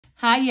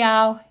Hi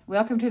y'all,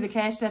 welcome to the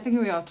Cash Stuffing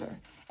Realtor.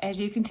 As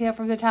you can tell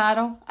from the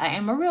title, I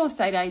am a real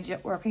estate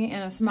agent working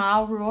in a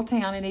small rural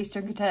town in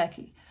eastern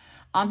Kentucky.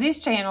 On this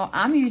channel,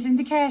 I'm using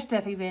the cash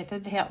stuffing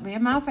method to help me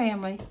and my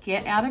family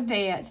get out of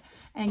debt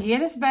and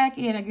get us back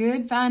in a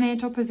good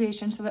financial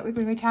position so that we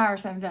can retire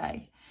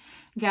someday.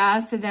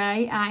 Guys,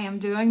 today I am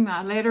doing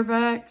my Letter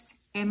Bucks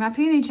and my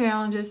penny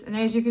challenges, and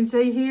as you can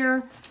see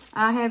here,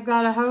 I have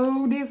got a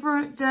whole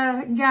different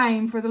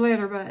game for the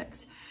Letter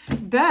Bucks.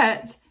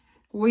 But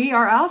we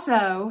are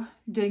also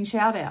doing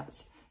shout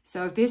outs.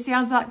 So if this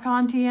sounds like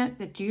content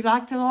that you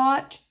like to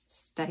watch,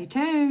 stay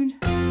tuned.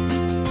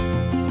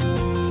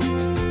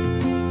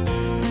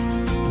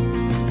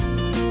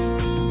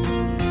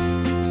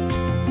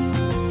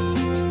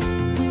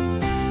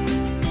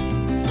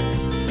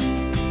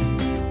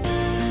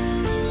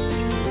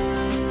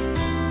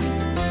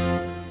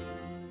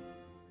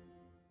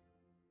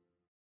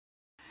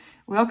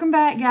 Welcome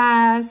back,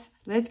 guys.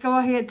 Let's go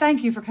ahead.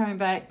 Thank you for coming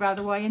back, by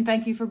the way, and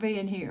thank you for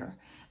being here.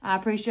 I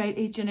appreciate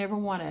each and every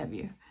one of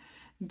you.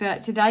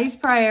 But today's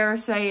prayer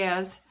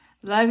says,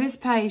 love is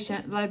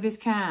patient, love is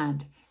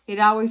kind. It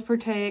always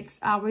protects,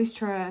 always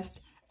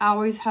trusts,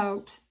 always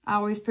hopes,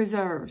 always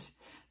preserves.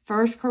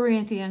 1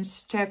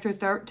 Corinthians chapter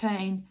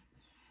 13,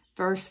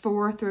 verse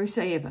 4 through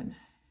 7.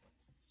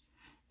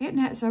 Isn't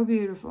that so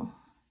beautiful?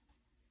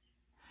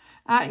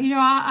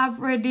 I've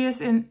read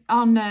this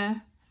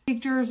on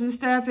pictures and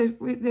stuff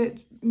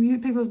that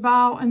people's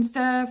bought and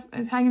stuff.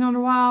 It's hanging on the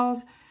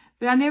walls.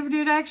 But I never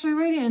did actually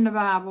read it in the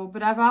Bible.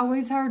 But I've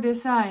always heard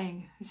this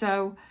saying.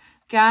 So,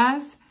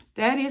 guys,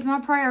 that is my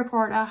prayer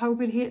card. I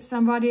hope it hits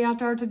somebody out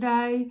there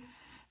today.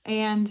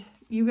 And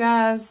you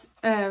guys,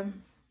 I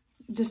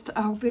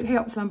hope it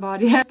helps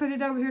somebody. Put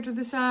it over here to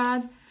the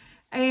side.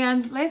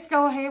 And let's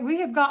go ahead.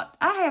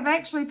 I have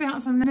actually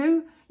found some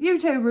new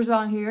YouTubers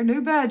on here,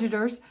 new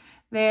budgeters,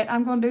 that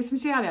I'm going to do some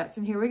shout outs.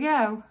 And here we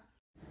go.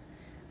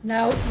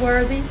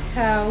 Noteworthy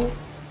Co.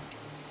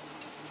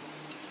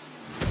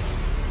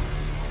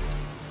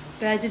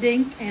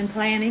 Budgeting and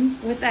Planning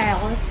with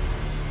Alice.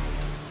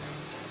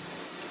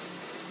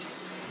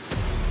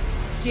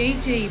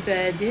 GG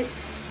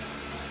Budgets.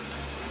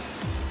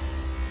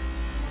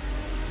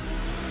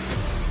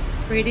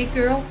 Pretty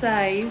Girl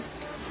Saves.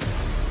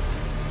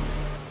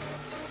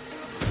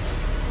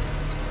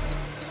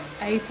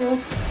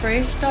 April's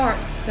Fresh Start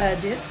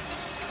Budgets.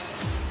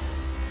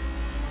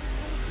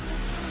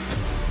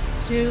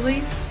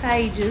 Julie's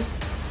Pages.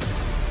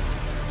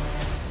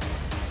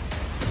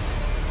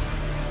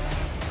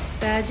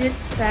 Budget,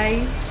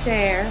 Save,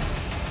 Share.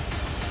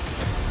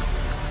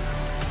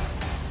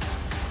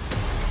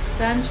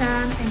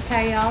 Sunshine and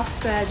Chaos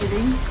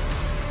Budgeting.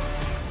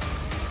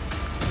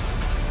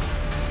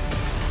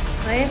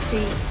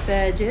 Lefty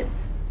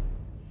Budgets.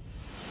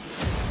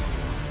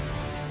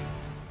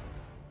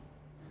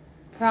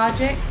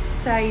 Project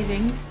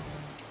Savings.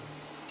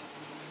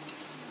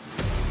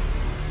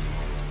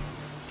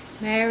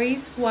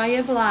 Mary's Way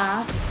of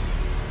Life.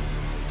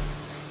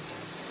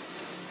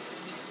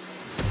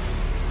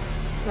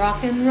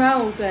 Rock and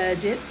Roll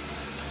Budgets.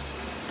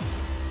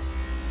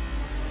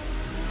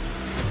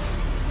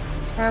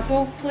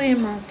 Purple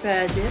Glimmer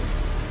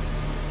Budgets.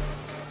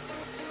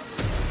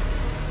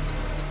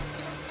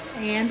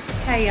 And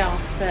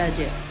Chaos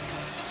Budgets.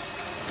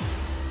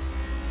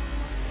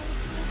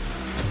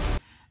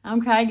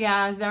 Okay,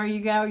 guys, there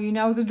you go. You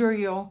know the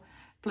drill.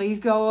 Please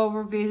go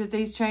over, visit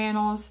these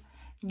channels.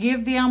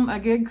 Give them a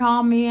good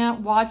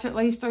comment. Watch at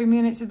least 3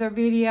 minutes of their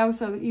video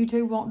so that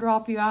YouTube won't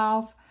drop you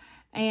off.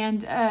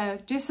 And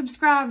just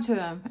subscribe to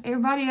them.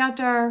 Everybody out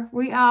there,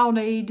 we all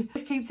need.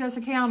 This keeps us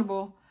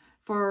accountable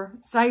for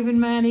saving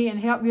money and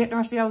help getting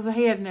ourselves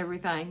ahead and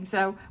everything.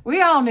 So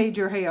we all need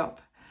your help.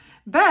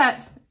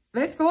 But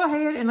let's go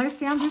ahead and let's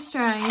count this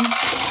change.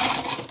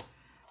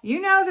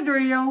 You know the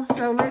drill.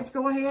 So let's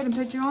go ahead and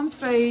put you on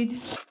speed.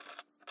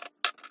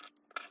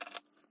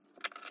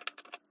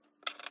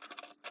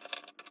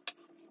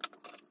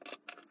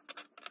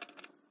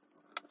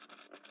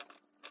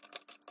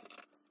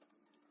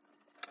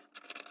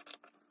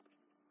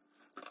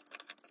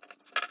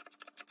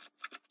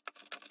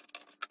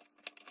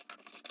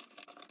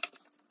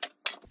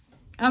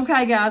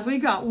 Okay, guys, we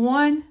got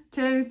 1,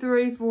 2,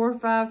 3, 4,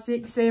 5,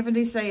 6,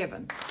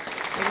 77.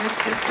 So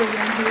let's just go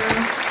down here.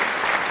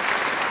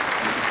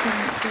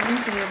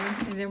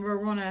 77. And then we're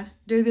going to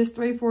do this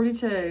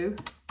 342.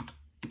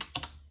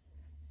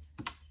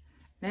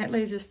 That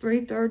leaves us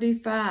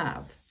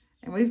 335.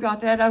 And we've got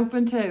that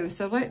open too.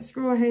 So let's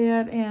go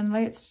ahead and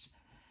let's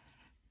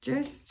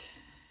just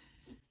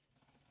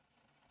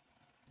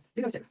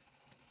do those two.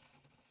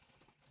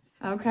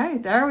 Okay,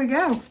 there we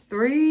go.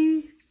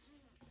 3.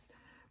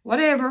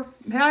 Whatever,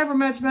 however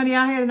much money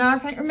I had, and I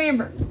can't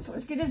remember. So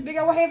let's get this big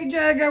old heavy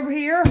jug over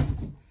here.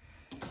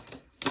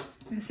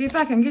 Let's see if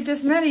I can get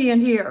this money in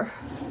here.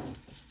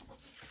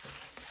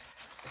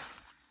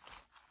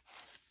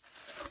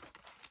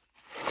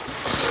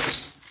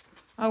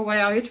 Oh,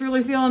 wow, it's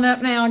really filling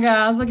up now,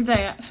 guys. Look at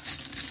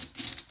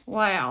that.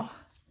 Wow.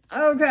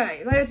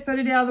 Okay, let's put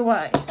it out of the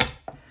way.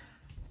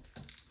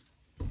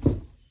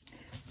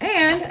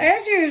 And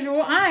as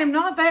usual, I am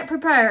not that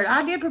prepared.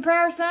 I did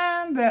prepare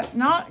some, but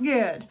not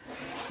good.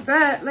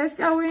 But let's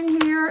go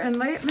in here and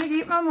let me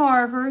get my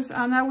markers.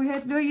 I know we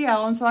have to do a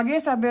yellow, so I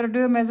guess I better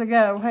do them as I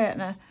go,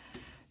 hadn't I?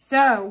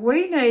 So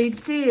we need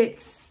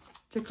 6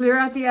 to clear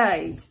out the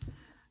A's.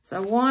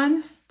 So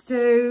 1,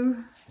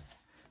 2,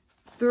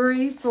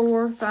 3,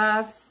 4,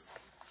 5.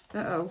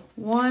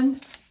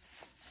 1,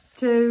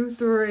 2,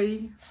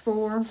 3,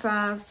 4,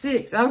 5,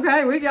 6.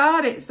 Okay, we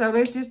got it. So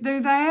let's just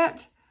do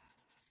that.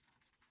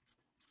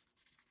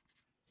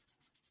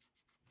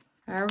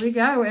 There we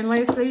go. And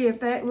let's see if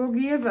that will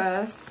give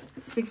us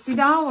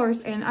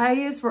 $60. And A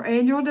is for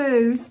annual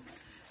dues.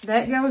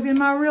 That goes in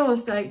my real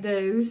estate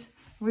dues.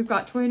 We've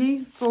got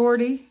 20,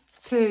 40,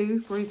 42,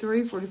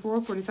 43,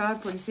 44,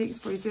 45, 46,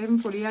 47,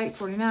 48,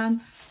 49,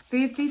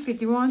 50,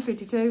 51,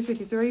 52,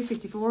 53,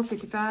 54,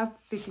 55,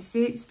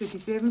 56,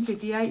 57,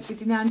 58,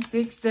 59,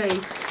 60. Yay!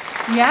 And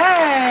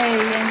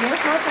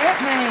guess what that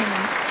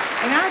means?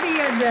 And I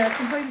did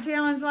complete a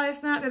challenge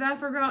last night that I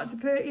forgot to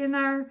put in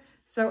there.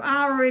 So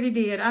I already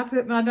did. I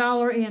put my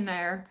 $1 in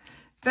there.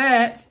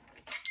 But,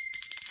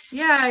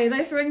 yay,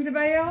 let's ring the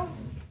bell.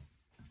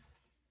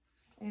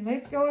 And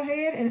let's go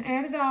ahead and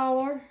add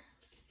 $1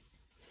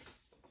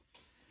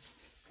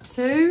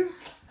 to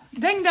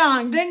ding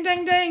dong, ding,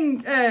 ding,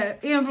 ding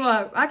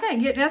envelope. I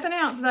can't get nothing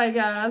out today,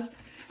 guys.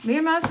 Me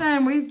and my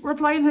son, we're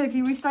playing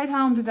hooky. We stayed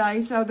home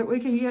today so that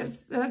we can get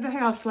the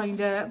house cleaned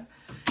up.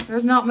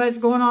 There's not much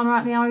going on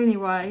right now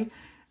anyway.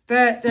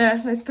 But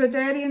let's put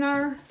that in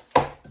our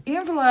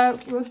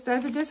envelope. We'll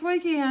stuff it this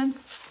weekend.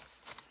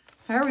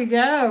 There we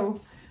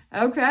go.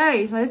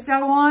 Okay, let's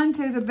go on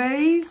to the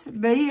B's.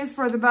 B is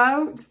for the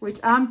boat, which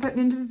I'm putting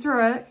into the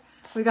truck.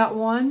 We got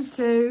 1,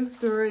 2,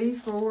 3,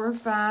 4,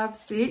 5,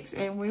 6,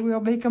 and we will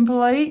be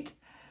complete.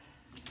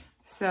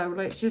 So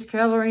let's just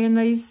color in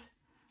these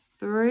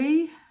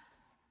 3.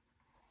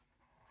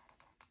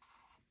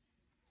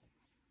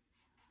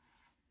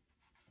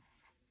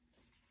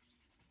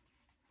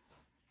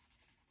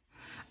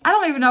 I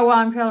don't even know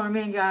why I'm coloring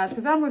them in, guys,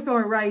 because I'm just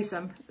going to erase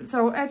them.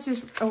 So that's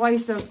just a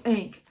waste of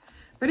ink.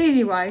 But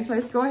anyway,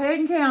 let's go ahead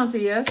and count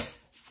this.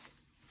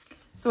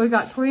 So we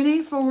got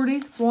 20,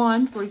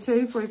 41,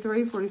 42,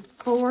 43,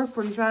 44,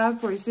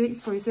 45, 46,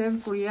 47,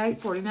 48,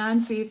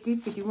 49, 50,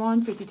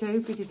 51,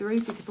 52, 53,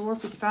 54,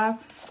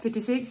 55,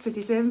 56,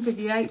 57,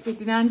 58,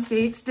 59,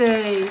 60. Ding,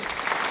 ding,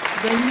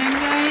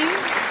 ding.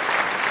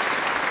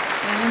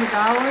 And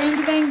 $1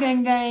 into ding,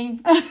 ding,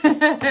 ding.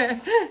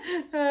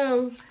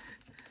 Oh.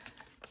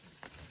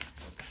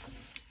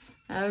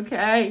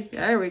 Okay,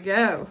 there we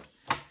go.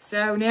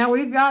 So now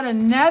we've got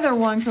another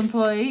one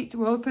complete.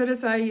 We'll put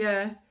us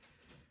a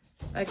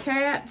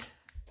cat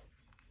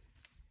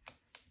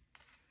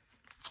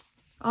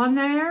on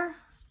there.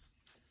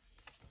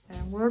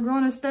 And we're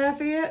going to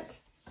stuff it.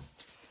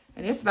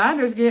 And this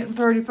binder's getting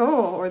pretty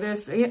full. Or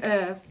this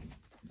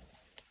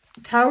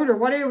tote or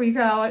whatever you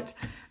call it.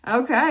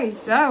 Okay,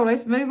 so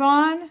let's move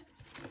on.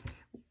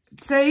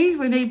 C's,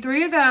 we need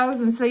 3 of those.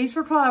 And C's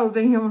for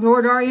clothing. And we'll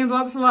order our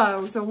envelopes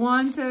low. So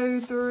 1,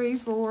 2, 3,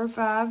 4,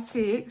 5,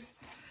 6.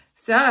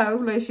 So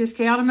let's just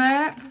count them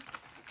up.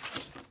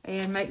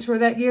 And make sure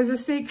that gives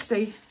us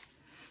 60.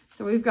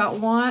 So we've got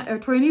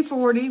 20,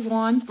 40,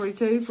 1,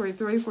 42,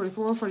 43,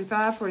 44,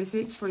 45,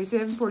 46,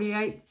 47,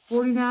 48,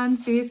 49,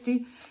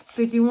 50,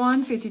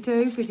 51,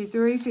 52,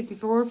 53,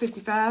 54,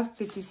 55,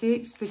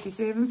 56,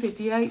 57,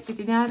 58,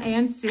 59,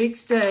 and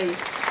 60. So,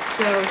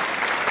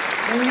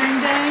 ding,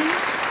 ding, ding,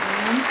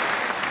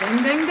 and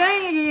ding, ding,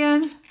 ding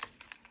again.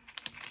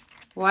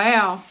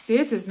 Wow,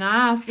 this is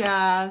nice,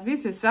 guys.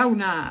 This is so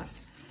nice.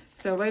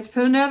 So let's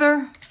put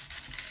another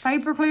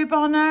paper clip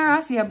on there.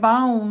 I see a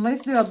bone.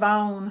 Let's do a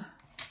bone.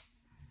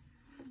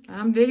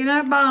 I'm digging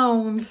up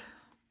bones.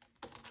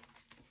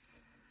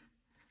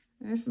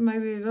 This may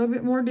be a little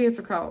bit more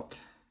difficult,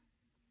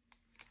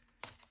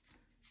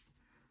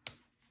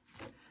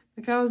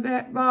 because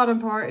that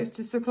bottom part is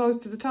just so close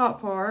to the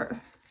top part.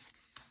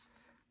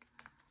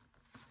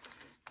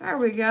 There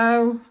we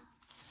go.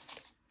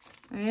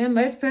 And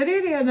let's put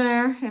it in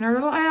there in our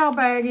little owl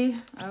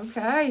baggie.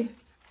 Okay.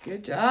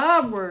 Good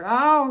job. We're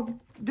all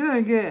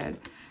doing good.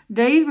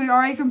 D's we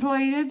already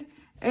completed.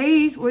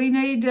 E's we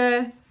need,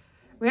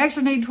 we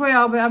actually need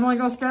 12, but I'm only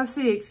going to stuff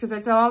 6 because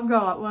that's all I've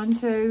got. 1,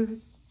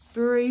 2,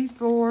 3,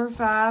 4,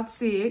 5,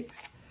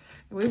 6.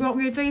 We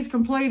won't get these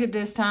completed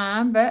this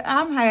time, but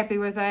I'm happy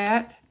with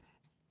that.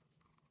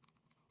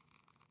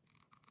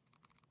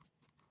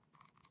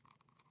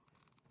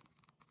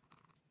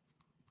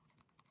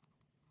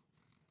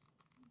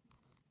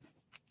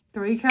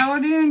 Three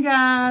colored in,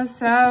 guys.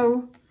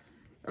 So,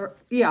 for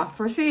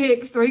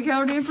 6. 3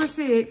 colored in for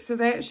 6. So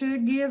that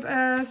should give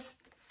us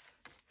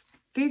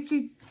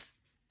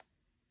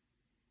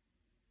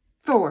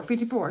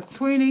 54,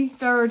 20,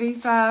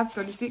 35,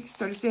 36,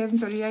 37,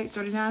 38,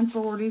 39,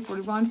 40,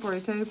 41,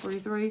 42,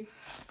 43,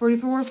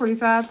 44,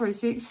 45,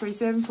 46,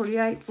 47,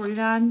 48,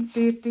 49,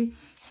 50,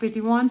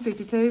 51,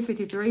 52,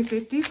 53,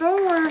 54.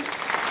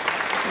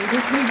 We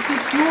just need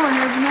 6 more and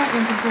having that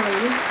one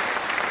completed.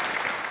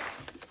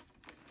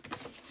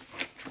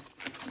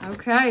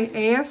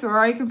 Okay, F's are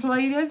already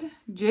completed.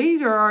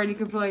 G's are already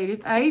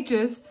completed.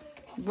 H's,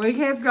 we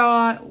have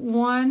got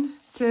 1,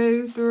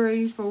 2,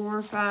 3,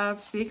 4,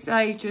 5, 6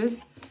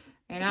 H's.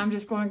 And I'm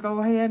just going to go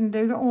ahead and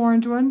do the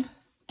orange one.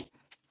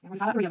 And we'll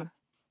tie 3 of them.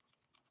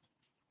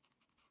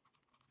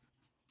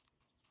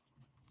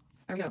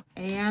 There we go.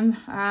 And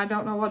I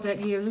don't know what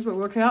that gives us, but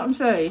we'll count and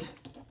see.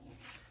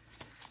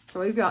 So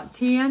we've got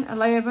 10,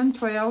 11,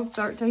 12,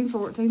 13,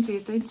 14,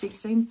 15,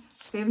 16,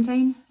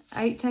 17,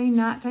 18,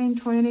 19,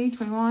 20,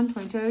 21,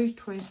 22,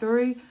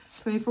 23,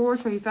 24,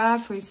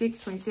 25, 26,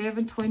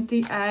 27,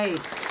 28. We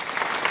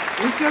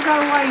still got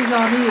a ways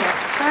on it.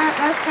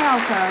 That's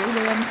household,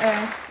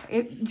 and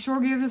it sure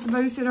gives us a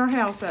boost in our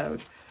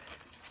household.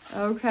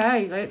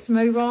 Okay, let's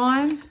move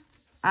on.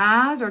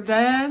 I's are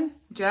done.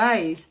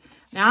 J's.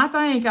 Now, I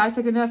think I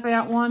took enough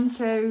out. 1,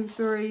 2,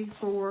 3,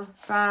 4,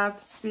 5,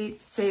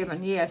 6,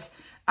 7. Yes,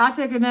 I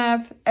took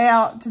enough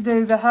out to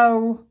do the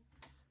whole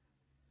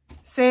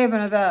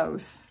 7 of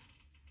those.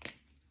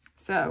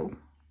 So,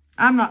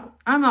 I'm not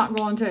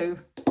going to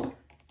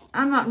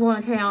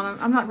count them.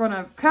 I'm not going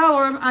to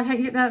color them. I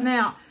can't get nothing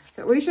out.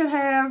 But we should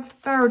have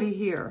 30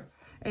 here.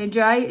 And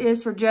J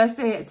is for Just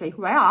Etsy.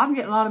 Wow, I'm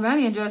getting a lot of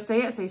money in Just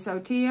Etsy. So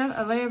 10,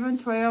 11,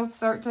 12,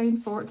 13,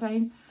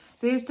 14,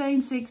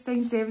 15,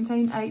 16,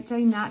 17,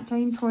 18,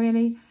 19,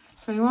 20,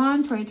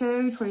 21,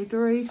 22,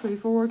 23,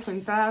 24,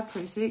 25,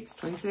 26,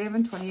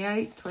 27,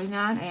 28,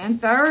 29, and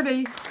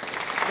 30.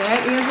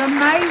 That is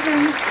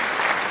amazing.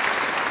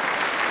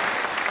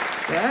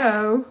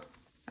 So,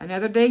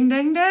 another ding,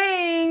 ding,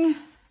 ding.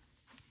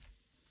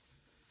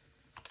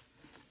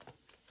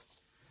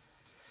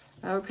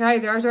 Okay,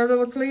 there's our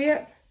little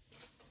clip.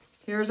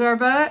 Here's our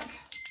buck.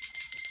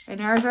 And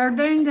there's our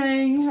ding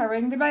ding. I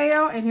ring the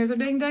bell. And here's a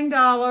ding ding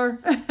dollar.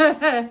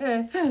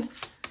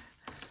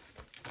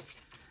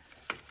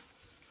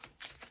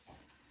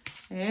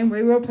 And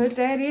we will put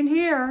that in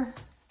here.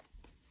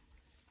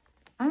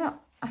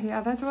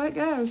 Yeah, that's the way it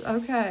goes.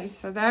 Okay,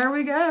 so there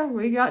we go.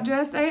 We got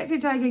Just Etsy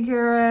taken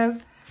care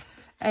of.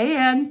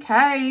 And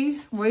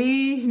K's,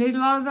 we need a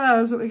lot of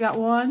those, but we got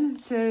 1,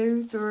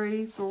 2,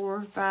 3,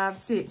 4, 5,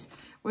 6.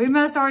 We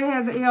must already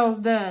have the L's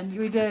done.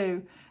 We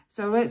do.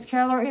 So let's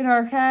color in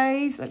our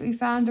K's. Let me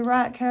find the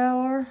right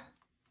color.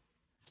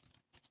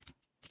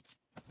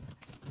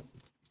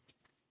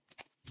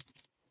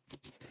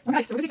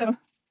 Okay, so we'll do 6 of them.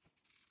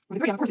 We'll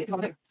do 3 of them before 6 is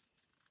what we'll do.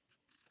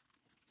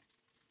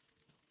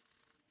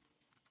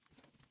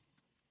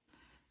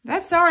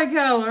 That's sorry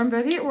coloring,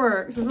 but it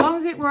works. As long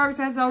as it works,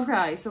 that's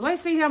okay. So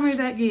let's see how many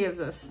that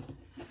gives us.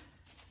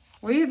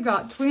 We've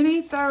got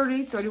 20,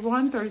 30,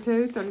 31,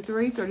 32,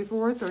 33,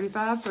 34,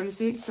 35,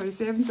 36,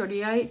 37,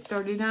 38,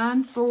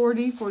 39,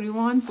 40,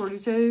 41,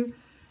 42,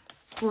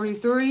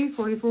 43,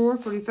 44,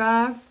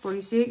 45,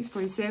 46,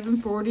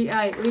 47,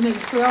 48. We need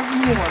 12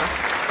 more.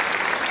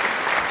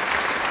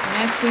 And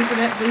that's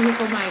keeping up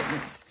vehicle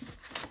maintenance.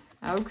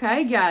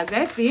 Okay, guys,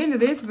 that's the end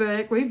of this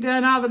book. We've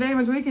done all the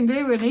damage we can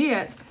do in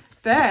it.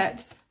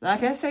 But,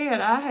 like I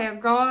said, I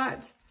have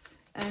got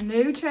a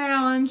new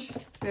challenge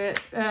that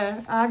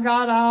I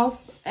got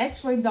off,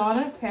 actually,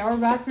 Donna,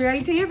 Powered by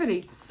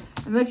Creativity.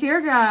 And look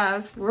here,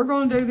 guys, we're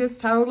going to do this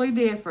totally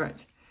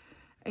different.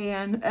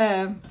 And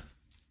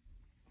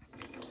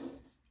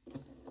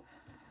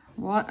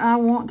what I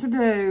want to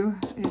do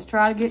is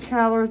try to get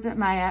colors that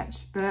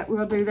match, but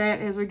we'll do that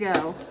as we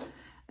go.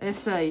 Let's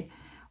see.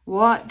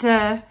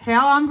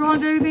 How I'm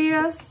going to do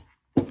this,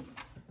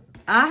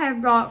 I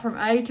have got from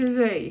A to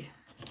Z.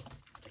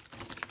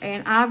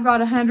 And I've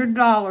got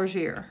 $100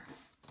 here.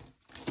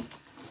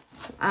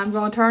 I'm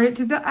going to turn it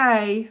to the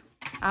A.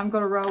 I'm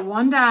going to roll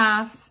 1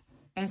 dice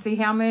and see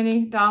how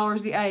many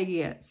dollars the A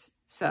gets.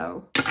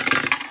 So,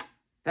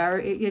 there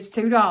it gets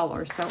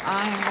 $2. So,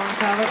 I am going to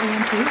color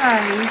in 2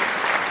 A's.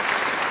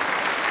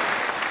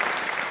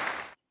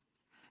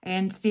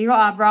 And still,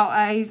 I brought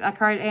A's. I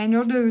created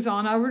annual dues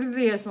on over to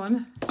this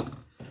one.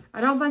 I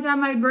don't think I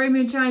made very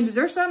many changes.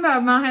 There's some of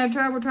them I had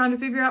trouble trying to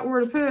figure out where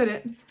to put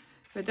it.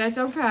 But that's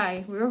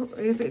okay.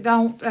 If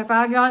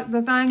I got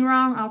the thing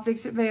wrong, I'll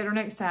fix it better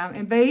next time.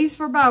 And B's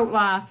for boat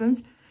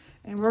license.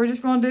 And we're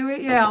just going to do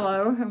it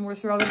yellow. And we'll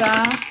throw the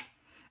dice.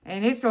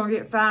 And it's going to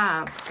get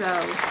 5. So, 1,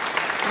 2, 3,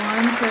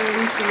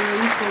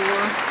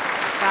 4,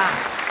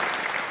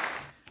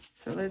 5.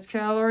 So, let's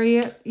color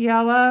it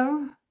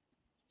yellow.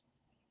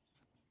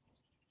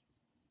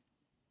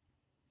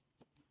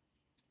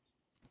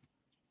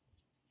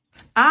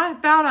 I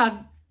thought I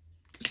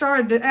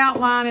started to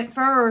outline it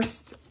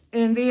first.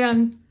 And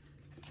then,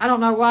 I don't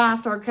know why I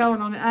started coloring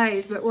on the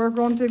A's, but we're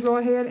going to go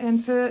ahead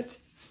and put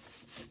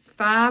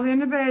 5 in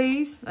the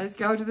B's. Let's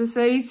go to the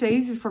C's.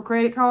 C's is for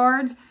credit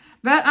cards.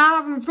 But I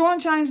was going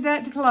to change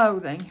that to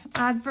clothing.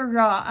 I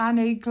forgot I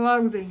need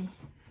clothing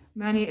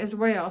money as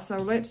well. So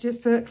let's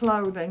just put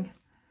clothing.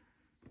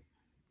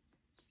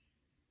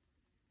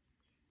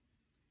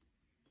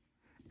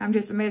 I'm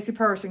just a messy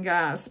person,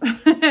 guys.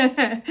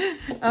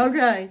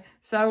 Okay,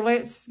 so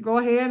let's go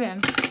ahead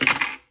and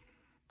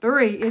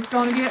 3. It's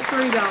going to get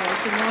 $3.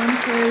 So 1,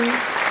 2,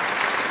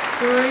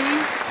 3,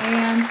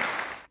 and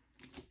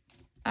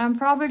I'm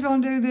probably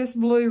going to do this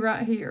blue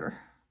right here.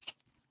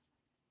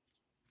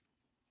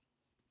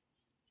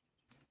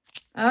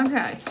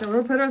 Okay, so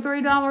we'll put our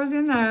 $3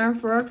 in there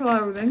for our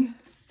clothing.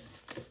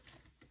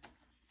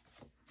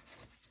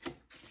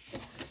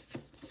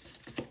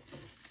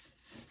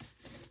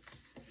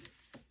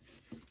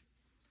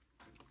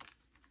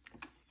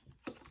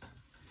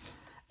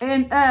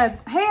 And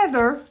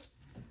Heather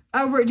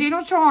over at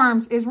Gentle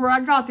Charms is where I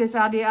got this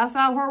idea. I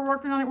saw her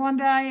working on it one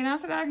day, and I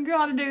said, I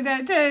got to do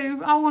that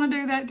too. I want to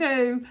do that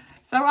too.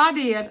 So I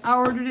did. I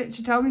ordered it.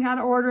 She told me how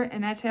to order it,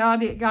 and that's how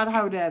I got a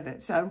hold of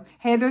it. So,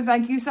 Heather,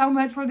 thank you so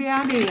much for the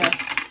idea.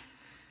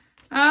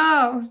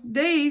 Oh,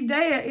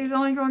 Dad is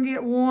only going to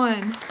get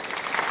one.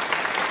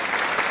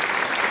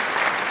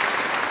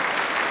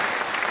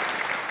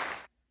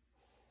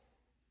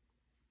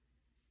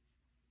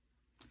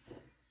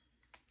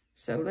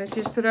 So let's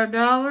just put our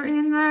 $1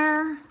 in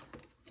there.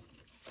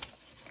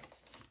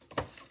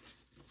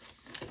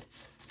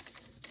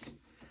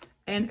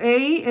 And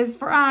E is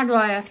for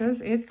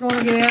eyeglasses. It's going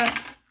to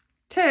get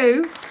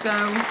 2. So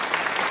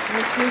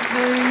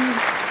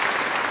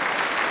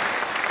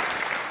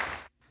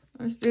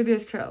let's do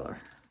this color.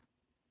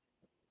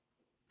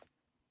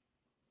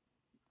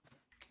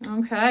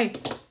 Okay.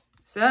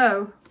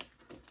 So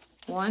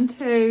 1,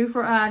 2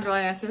 for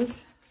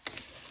eyeglasses.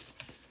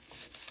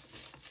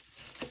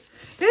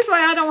 This way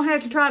I don't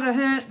have to try to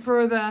hunt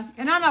for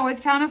and I know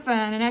it's kind of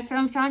fun, and that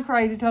sounds kind of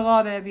crazy to a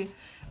lot of you,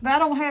 but I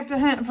don't have to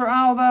hunt for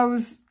all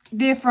those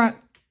different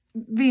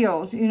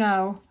bills, you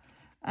know.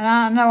 And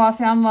I know I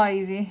sound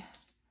lazy.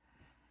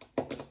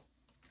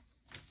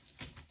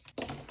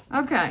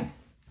 Okay.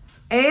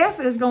 F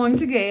is going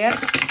to get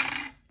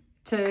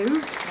 2. 1, 2.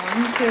 And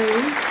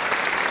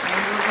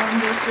we're going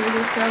to just do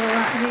this color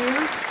right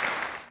here.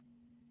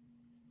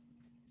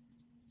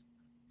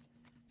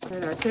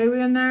 Put our 2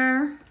 in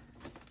there.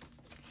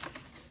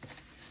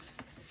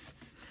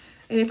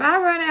 And if I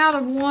run out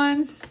of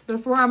ones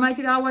before I make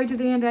it all the way to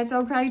the end, that's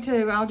okay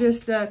too. I'll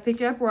just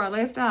pick up where I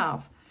left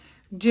off.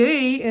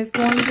 G is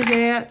going to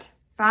get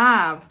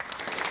 5.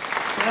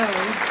 So,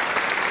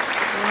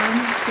 1,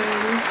 2,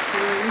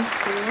 3,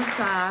 4,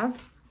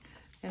 5.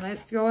 And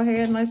let's go ahead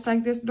and let's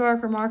take this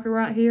darker marker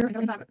right here.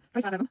 Press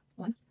 5 of them.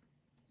 1.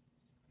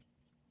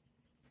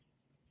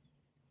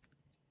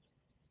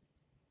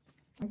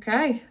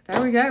 Okay,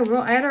 there we go.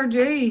 We'll add our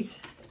G's.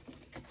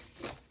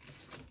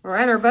 Or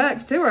add our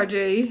bucks to our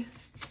G.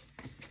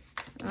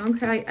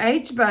 Okay,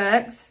 H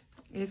bucks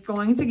is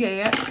going to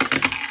get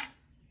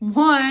 1.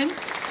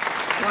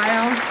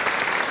 Wow.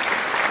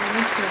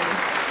 Let's see.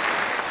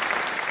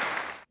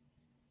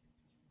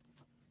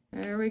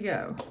 There we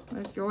go.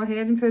 Let's go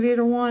ahead and put it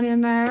a 1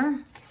 in there.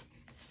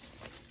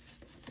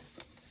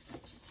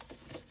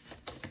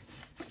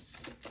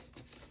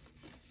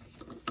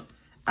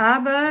 I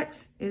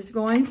bucks is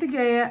going to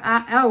get,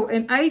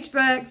 and H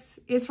bucks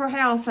is for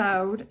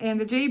household,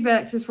 and the G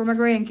bucks is for my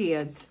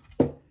grandkids.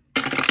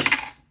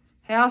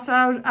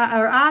 Household,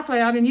 or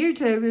iCloud and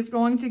YouTube is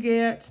going to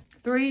get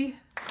 $3.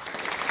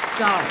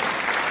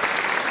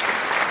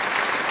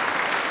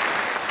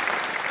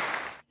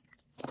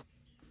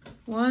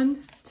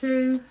 1,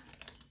 2,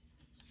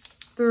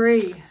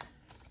 3.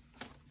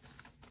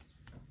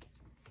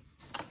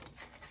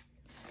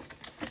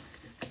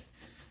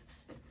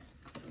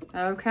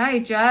 Okay,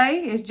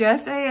 J is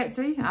just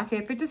Etsy. I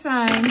kept it the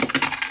same.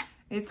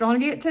 It's going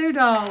to get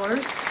 $2,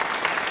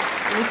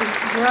 which is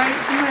great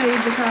to me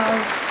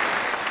because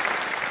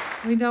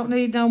we don't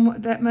need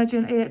that much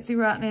in Etsy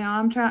right now.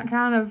 I'm trying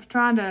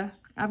to,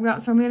 I've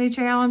got so many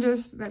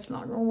challenges. That's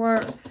not going to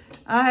work.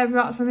 I have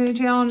got so many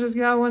challenges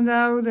going,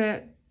 though,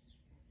 that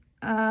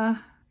I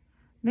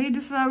need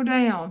to slow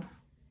down.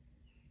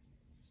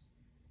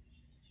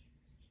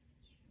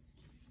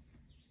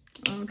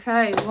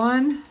 Okay,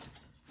 1,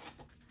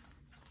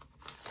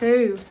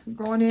 2,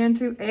 going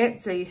into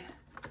Etsy.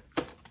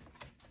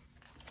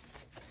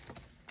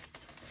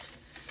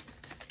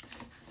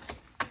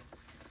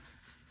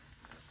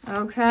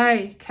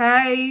 Okay,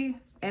 K,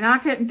 and I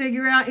couldn't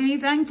figure out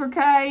anything for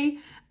K.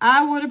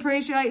 I would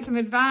appreciate some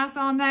advice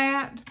on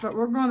that, but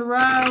we're going to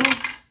roll.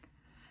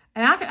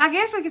 And I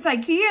guess we could say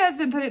kids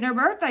and put it in their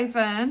birthday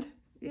fund.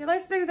 Yeah,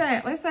 let's do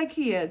that. Let's say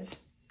kids.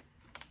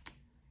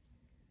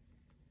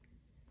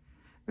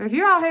 But if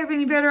you all have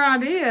any better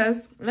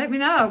ideas, let me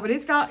know. But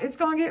it's going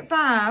to get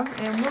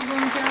 5, and we're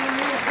going to tell you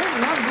there's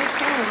a lot of this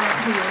color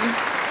right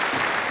here.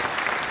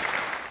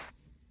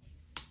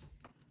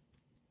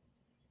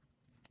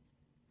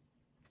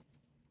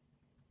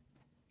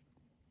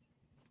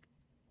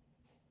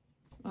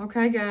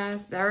 Okay,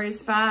 guys, there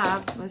is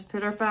 5. Let's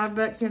put our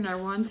 $5 in there.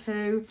 1,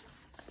 2,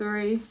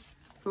 3,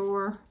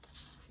 4,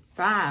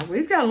 5.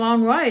 We've got a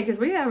long way because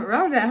we haven't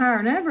rolled that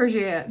higher numbers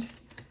yet.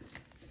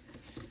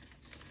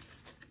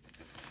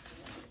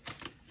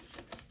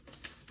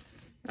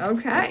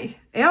 Okay,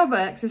 L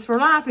bucks is for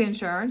life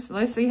insurance.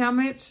 Let's see how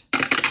much.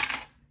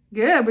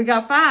 Good, we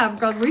got 5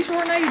 because we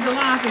sure need the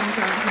life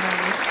insurance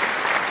money.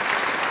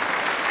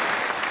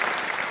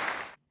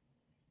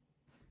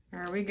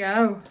 There we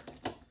go.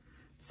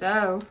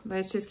 So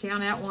let's just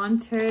count out 1,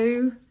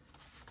 2,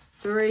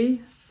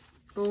 3,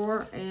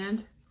 4,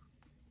 and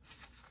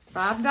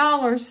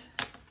 $5.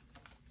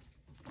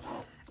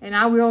 And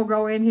I will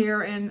go in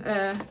here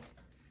and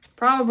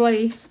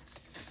probably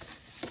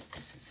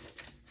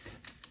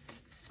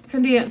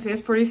condense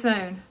this pretty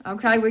soon.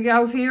 Okay, we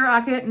go here. I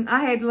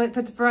had to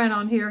put the front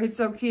on here. It's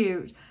so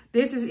cute.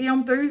 This is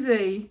M through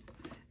Z.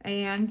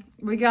 And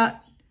we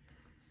got,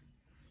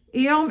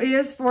 M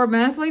is for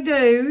monthly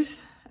dues.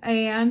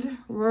 And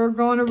we're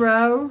going to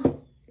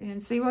row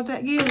and see what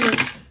that gives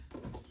us.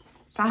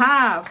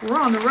 5. We're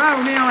on the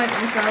row now,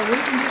 so we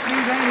can just do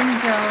that any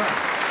color.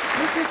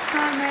 Let's just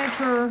try to match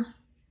her.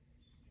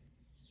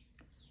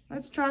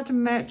 Let's try to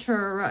match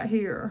her right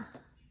here.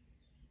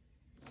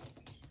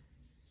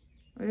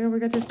 Well, we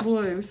got this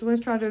blue, so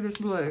let's try to do this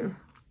blue.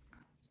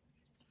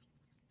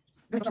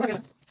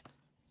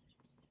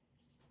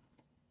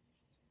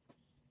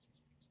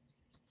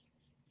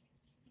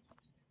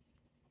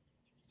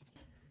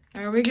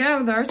 There we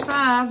go. There's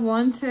 5.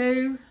 1,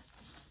 2,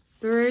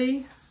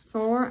 3,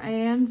 4,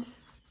 and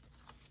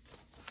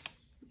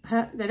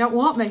they don't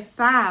want me.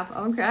 5.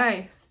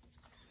 Okay.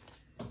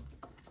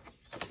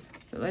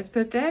 So let's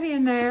put that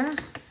in there.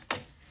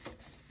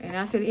 And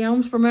I said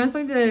M's for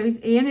monthly dues.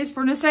 N is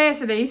for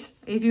necessities.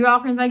 If you all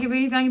can think of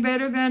anything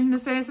better than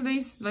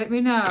necessities, let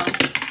me know.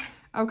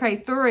 Okay,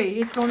 3.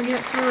 It's going to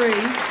get 3. And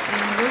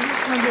we're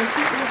just going to do a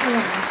cute little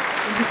orange.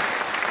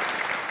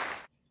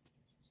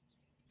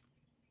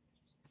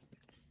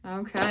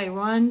 Okay,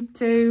 1,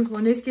 2.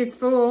 When this gets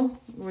full,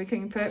 we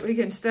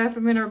can stuff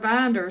them in our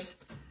binders.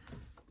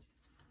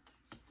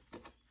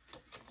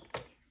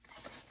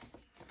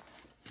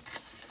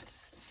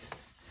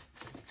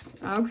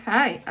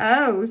 Okay,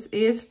 O's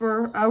is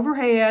for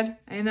overhead,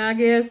 and I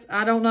guess,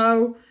 I don't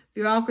know if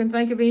you all can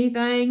think of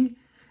anything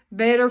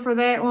better for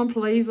that one,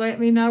 please let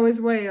me know as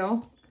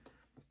well.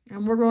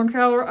 And we're going to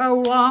color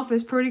O off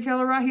this pretty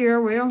color right here.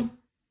 Well,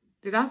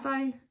 did I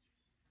say?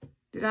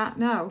 Did I?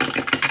 No.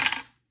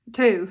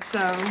 2, so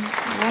 1,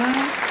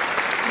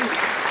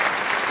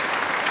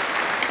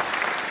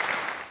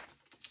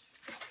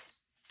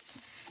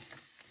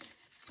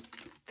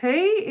 2. P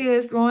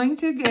is going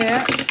to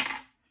get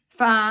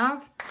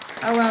 5.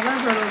 Oh, I love her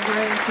little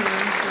dress here.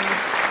 So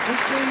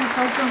let's do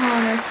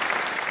Pocahontas.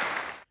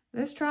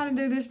 Let's try to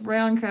do this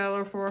brown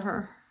color for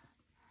her.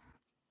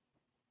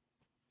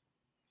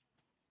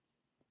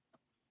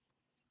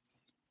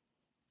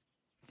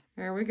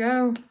 There we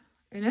go.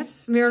 And it's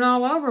smeared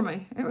all over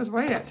me. It was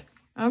wet.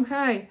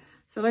 Okay,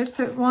 so let's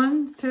put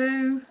 1,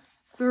 2,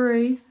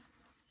 3,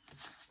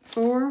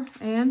 4,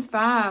 and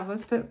 5.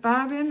 Let's put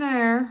 5 in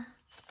there.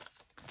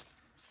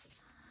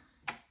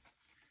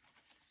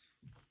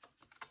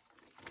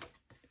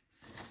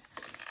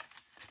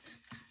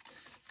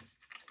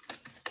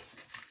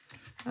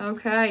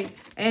 Okay,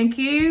 and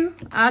Q,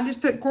 I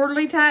just put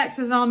quarterly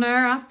taxes on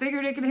there. I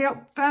figured it could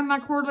help find my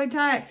quarterly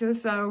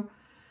taxes, so,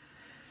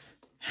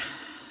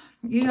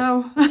 you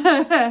know,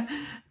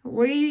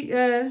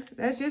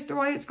 that's just the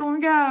way it's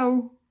going to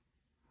go.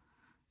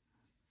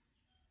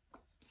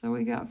 So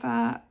we got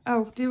 5.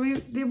 Oh, did we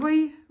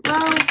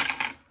roll?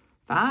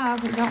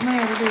 5, it don't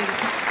matter, did it?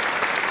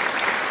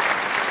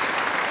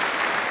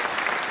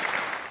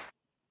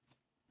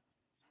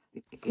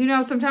 You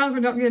know, sometimes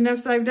we don't get enough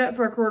saved up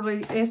for our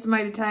quarterly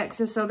estimated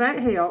taxes, so that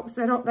helps.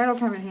 That'll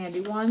come in handy.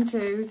 1,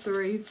 2,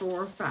 3,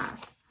 4,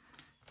 5.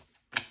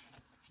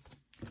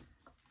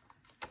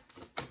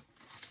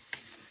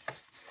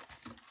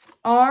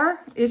 R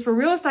is for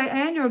real estate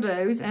annual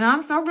dues, and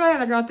I'm so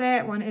glad I got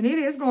that one, and it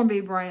is going to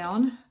be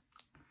brown.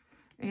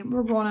 And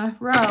we're going to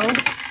roll.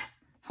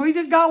 We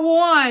just got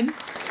 1.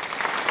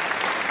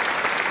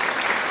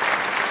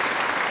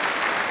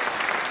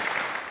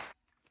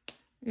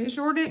 It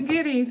sure didn't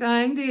get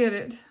anything, did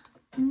it?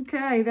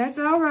 Okay, that's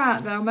all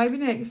right, though. Maybe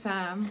next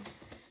time.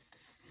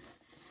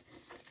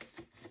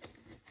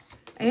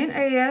 And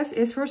S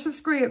is for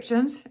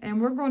subscriptions.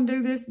 And we're going to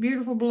do this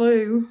beautiful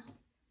blue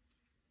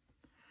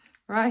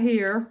right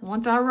here.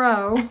 Once I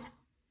roll.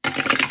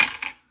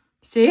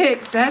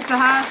 6. That's the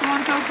highest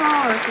one so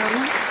far.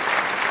 So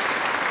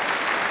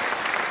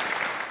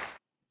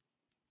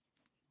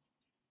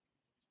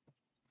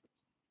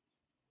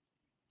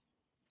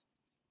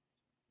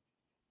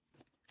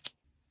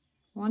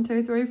 1,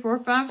 2, 3, 4,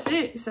 5,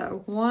 6.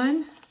 So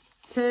 1,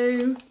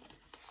 2,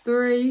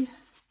 3,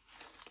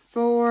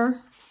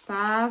 4,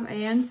 5,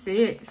 and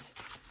 6.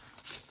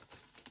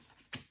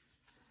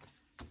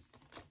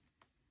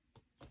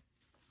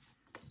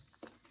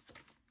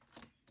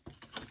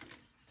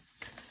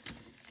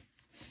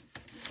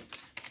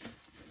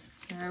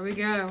 There we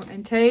go.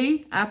 And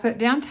T, I put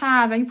down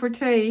tithing for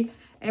T.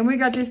 And we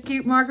got this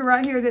cute marker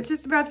right here that's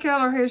just about to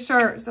color his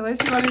shirt. So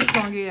let's see what it's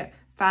going to get.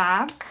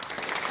 5.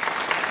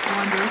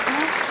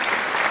 Wonderful.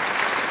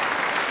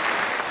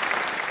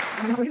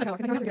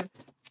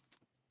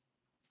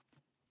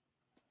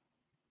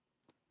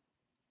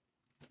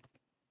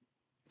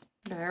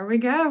 There we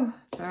go.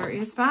 There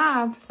is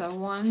 5. So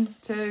 1,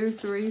 2,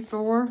 3,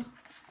 4,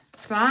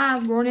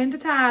 5 going into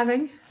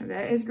tithing.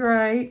 That is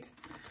great.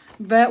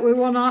 But we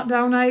will not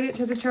donate it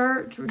to the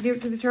church. We'll give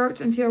it to the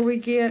church until we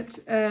get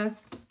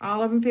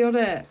all of them filled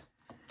up.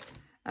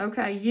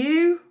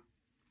 Okay,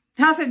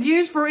 I said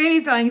use for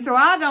anything, so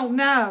I don't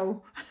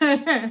know.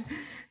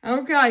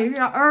 Okay, you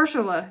got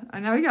Ursula. I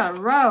know you got a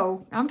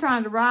row. I'm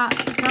trying to write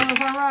the color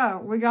of our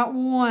row. We got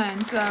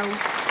 1, so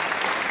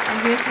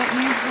I guess that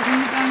used for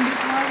anything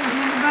just wasn't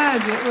in the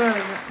budget,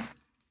 was it?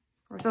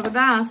 Or so the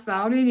dice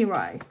thought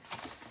anyway.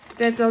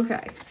 That's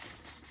okay.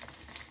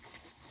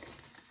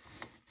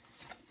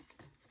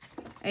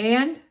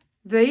 And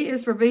V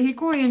is for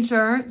vehicle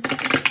insurance.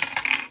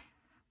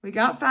 We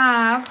got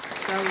 5,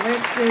 so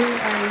let's do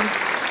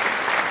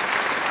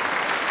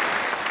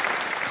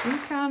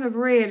she's kind of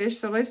reddish,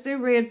 so let's do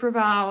red for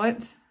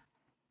Violet.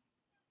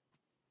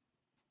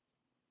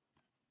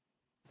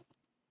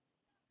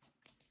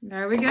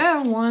 There we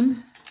go.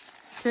 1,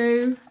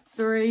 2,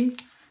 3,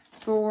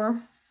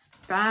 4,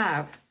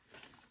 5.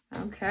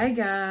 Okay,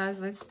 guys,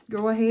 let's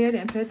go ahead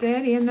and put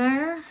that in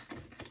there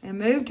and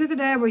move to the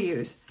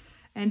W's.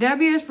 And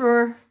W is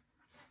for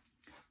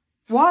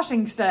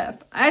washing stuff.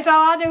 That's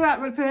all I knew I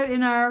would put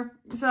in our,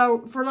 so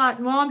for like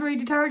laundry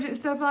detergent,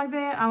 stuff like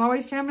that, I'm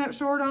always coming up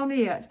short on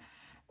it.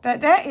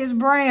 But that is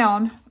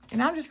brown,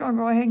 and I'm just going to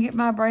go ahead and get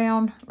my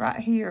brown right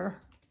here.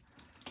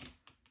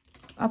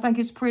 I think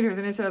it's prettier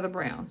than this other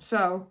brown.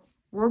 So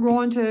we're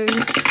going to,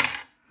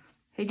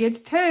 he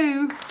gets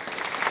 2.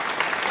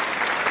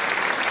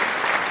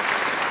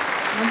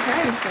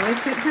 Okay, so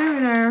let's put 2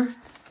 in there.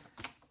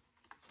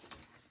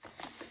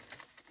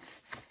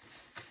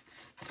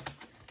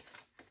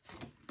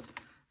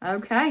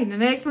 Okay, and the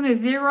next one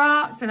is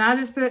Xerox, and I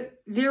just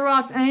put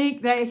Xerox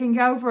ink that it can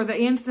go for the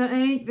instant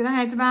ink that I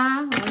had to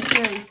buy. Let's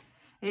see.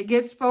 It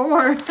gets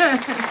 4. So let's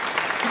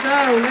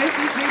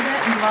just do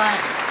that in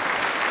black.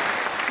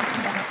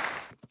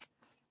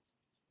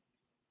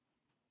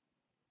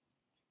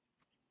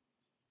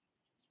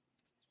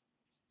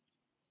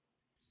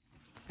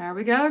 There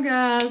we go,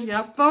 guys.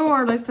 Got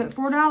 4. Let's put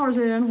 $4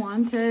 in.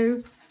 1,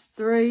 2,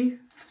 3,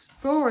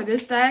 4.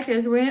 This stack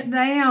has went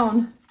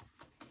down.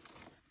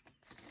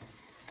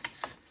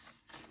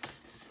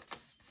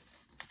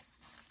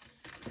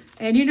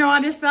 And you know,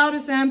 I just thought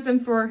of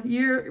something for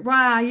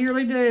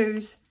yearly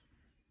dues.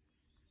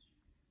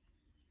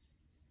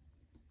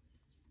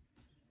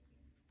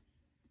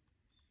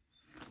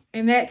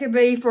 And that could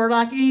be for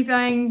like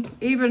anything,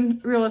 even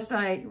real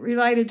estate,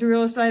 related to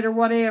real estate or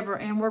whatever.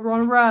 And we're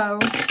going to row.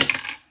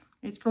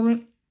 It's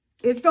going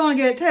to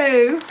get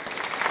 2.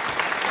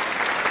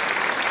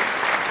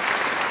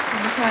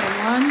 Okay,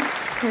 1,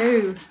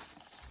 2.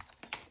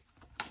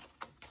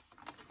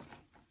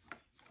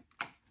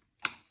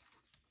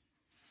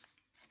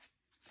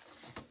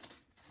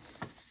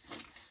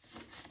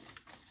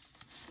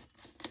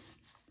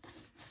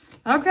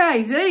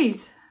 Okay,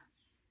 Z's.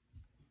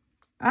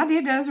 I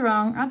did those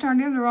wrong. I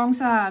turned in the wrong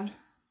side.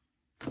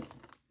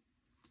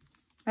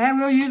 And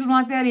we'll use them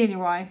like that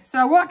anyway.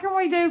 So what can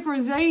we do for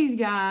Z's,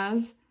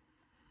 guys?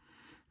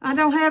 I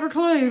don't have a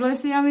clue.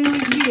 Let's see how many we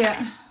can get.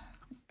 2.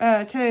 So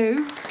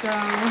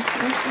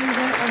let's do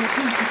that on a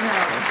pizza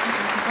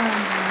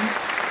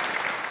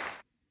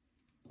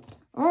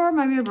color. Or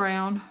maybe a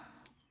brown.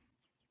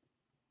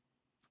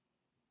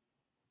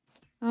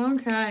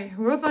 Okay,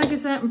 we'll think of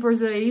something for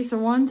Z. So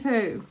 1,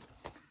 2.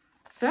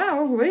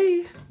 So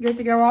we get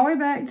to go all the way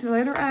back to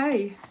letter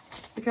A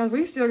because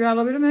we've still got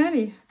a little bit of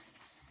money.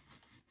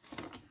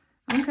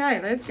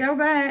 Okay, let's go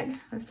back.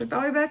 Let's flip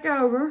all the way back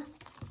over.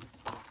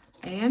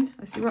 And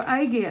let's see what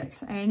A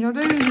gets. Annual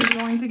dues is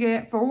going to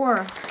get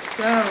 4.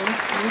 So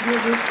we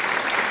give this.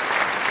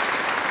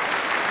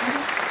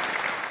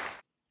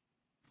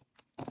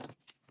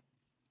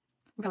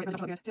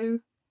 Okay,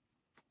 2.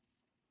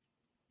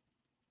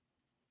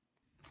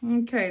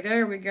 Okay,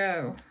 there we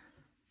go.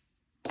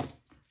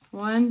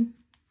 1,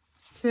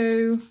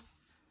 2,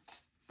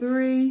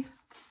 3,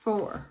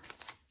 4.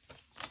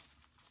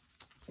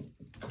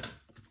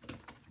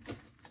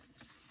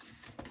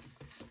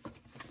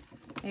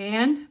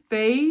 And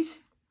B's,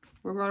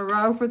 we're going to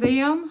row for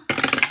them.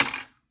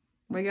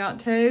 We got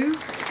 2.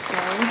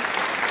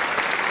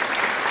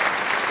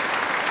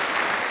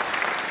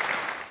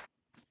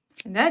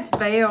 And that's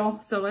Bell,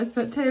 so let's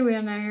put 2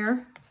 in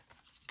there.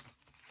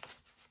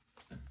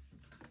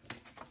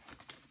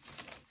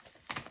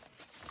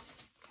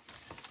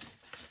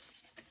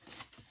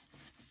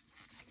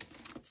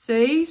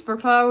 C's for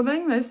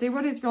clothing. Let's see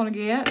what it's going to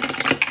get.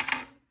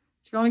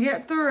 It's going to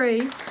get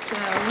 3.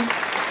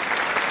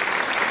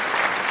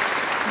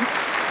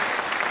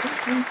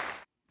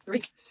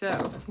 So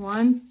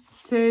 1,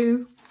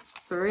 2,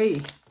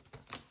 3.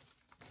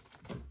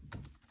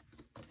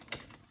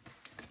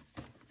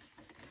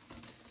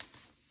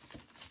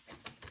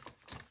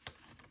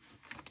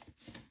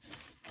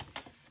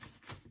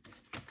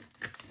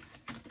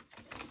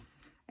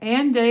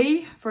 And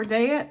D for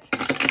debt.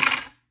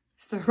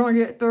 So we're going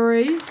to get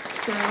 3.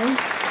 So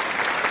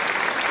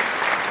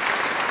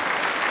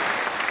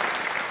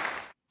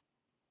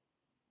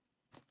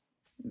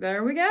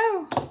there we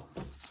go.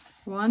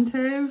 1,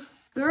 2,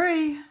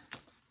 3.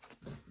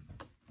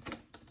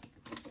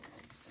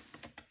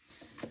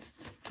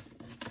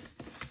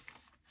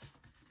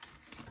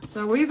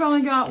 So we've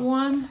only got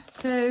 1,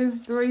 2,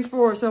 3,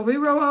 4. So if we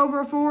roll over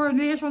a 4 in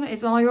this one,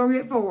 it's only going to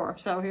get 4.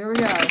 So here we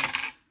go.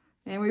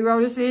 And we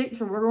rolled a 6,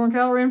 so we're going to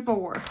color in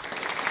 4.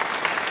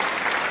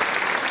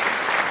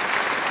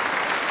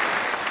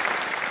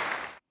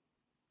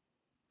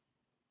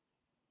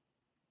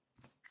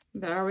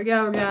 There we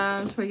go,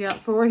 guys. We got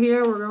 4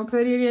 here. We're going to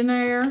put it in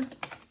there.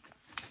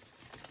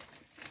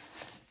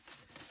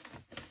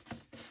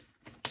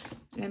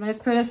 And let's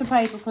put us a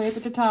paper clip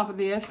at the top of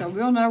this so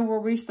we'll know where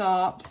we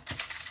stopped.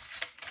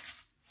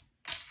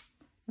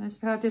 Let's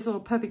put this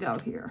little puppy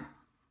dog here.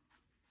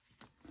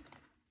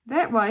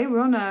 That way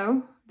we'll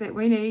know that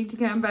we need to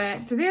come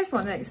back to this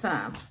one next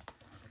time.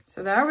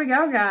 So there we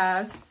go,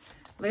 guys.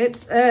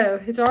 Let's,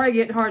 it's already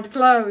getting hard to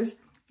close.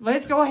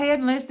 Let's go ahead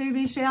and let's do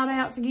these shout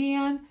outs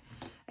again.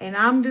 And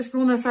I'm just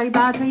going to say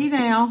bye to you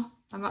now.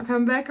 I'm not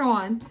coming back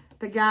on.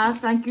 But guys,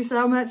 thank you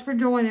so much for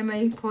joining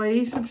me.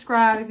 Please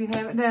subscribe if you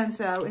haven't done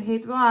so. And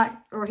hit the like,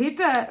 or hit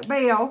the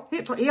bell.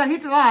 Hit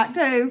the like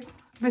too.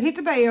 But hit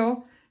the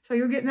bell so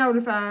you'll get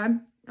notified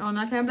when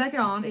I come back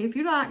on if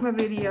you like my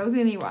videos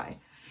anyway.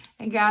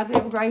 And guys,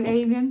 have a great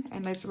evening.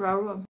 And let's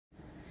roll them.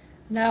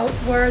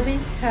 Noteworthy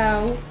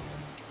toe.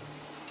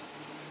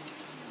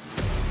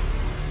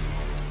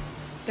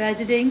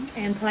 Budgeting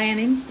and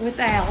planning with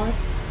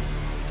Alice.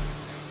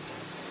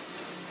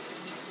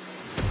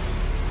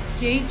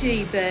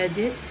 GG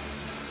budgets.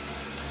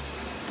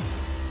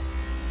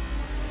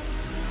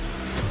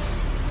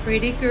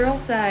 Pretty girl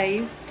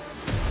saves.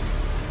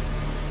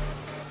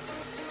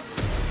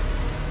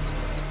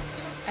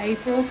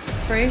 April's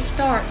fresh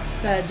start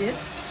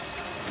budgets.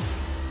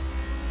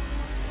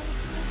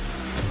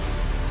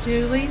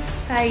 Julie's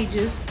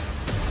pages.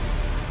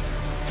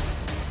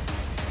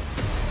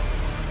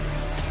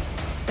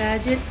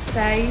 Budget,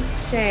 save,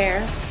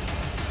 share.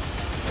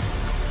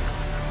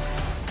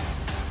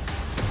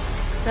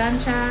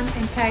 Sunshine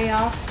and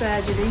chaos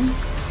budgeting.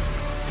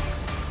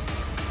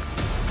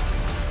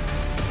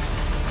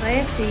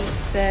 Lefty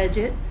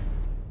budgets.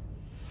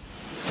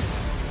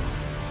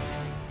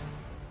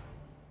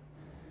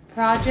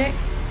 Project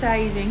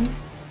savings.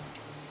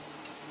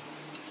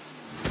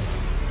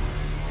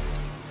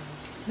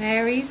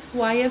 Mary's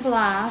way of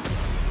life.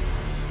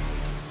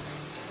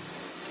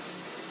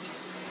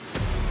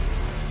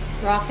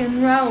 Rock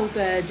and roll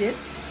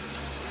budgets.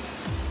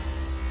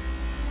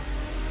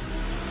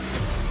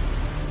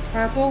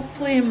 Purple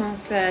glimmer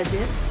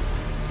budgets.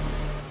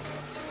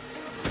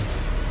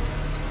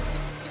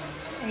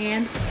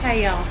 And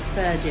chaos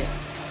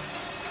budgets.